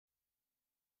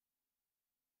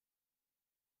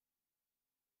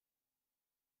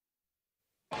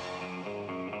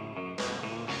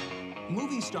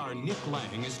Movie star Nick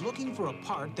Lang is looking for a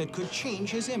part that could change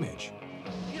his image.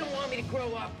 You don't want me to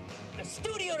grow up. The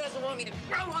studio doesn't want me to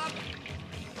grow up.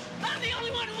 I'm the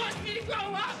only one who wants me to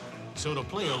grow up. So to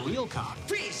play a real cop,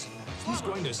 Freeze! he's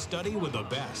going to study with the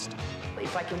best.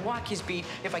 If I can walk his beat,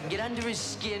 if I can get under his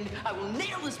skin, I will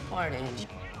nail this part, Angie.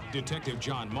 Detective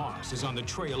John Moss is on the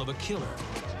trail of a killer.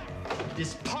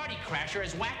 This party crasher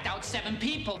has whacked out 7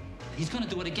 people. He's gonna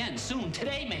do it again soon,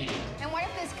 today maybe. And what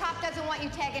if this cop doesn't want you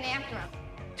tagging after him?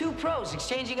 Two pros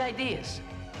exchanging ideas.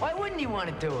 Why wouldn't he want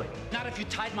to do it? Not if you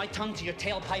tied my tongue to your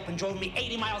tailpipe and drove me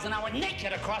 80 miles an hour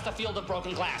naked across a field of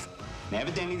broken glass. Now,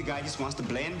 evidently, the guy just wants to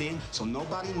blend in so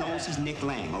nobody knows he's Nick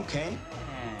Lang, okay?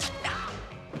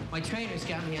 My trainer's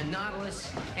got me a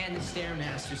Nautilus and the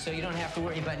Stairmaster, so you don't have to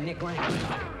worry about Nick Lang.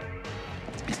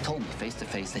 He's told me face to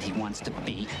face that he wants to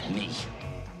be me.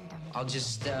 I'll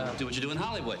just, Do what you do in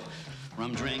Hollywood.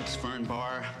 Rum drinks, fern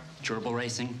bar, gerbil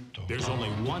racing. There's only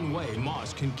one way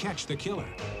Moss can catch the killer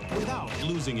without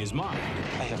losing his mind.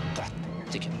 I have got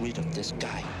to get rid of this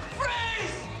guy.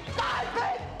 Freeze! Stop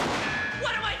it!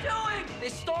 What am I doing? They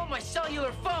stole my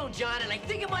cellular phone, John, and I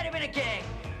think it might have been a gang.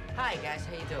 Hi, guys.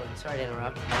 How you doing? Sorry to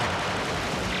interrupt.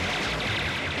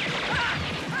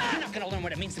 You're not gonna learn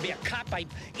what it means to be a cop by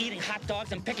eating hot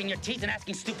dogs and picking your teeth and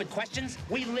asking stupid questions.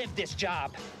 We live this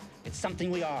job. It's something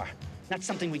we are, not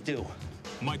something we do.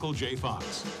 Michael J.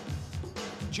 Fox.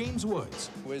 James Woods.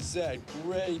 Was that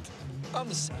great?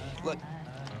 Look,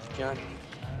 John,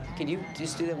 can you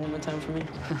just do that one more time for me,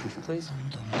 please?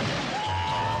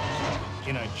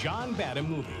 In a John Badham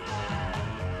movie.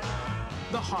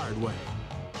 The Hard Way.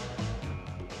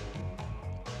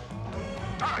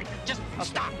 All right, just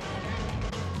stop.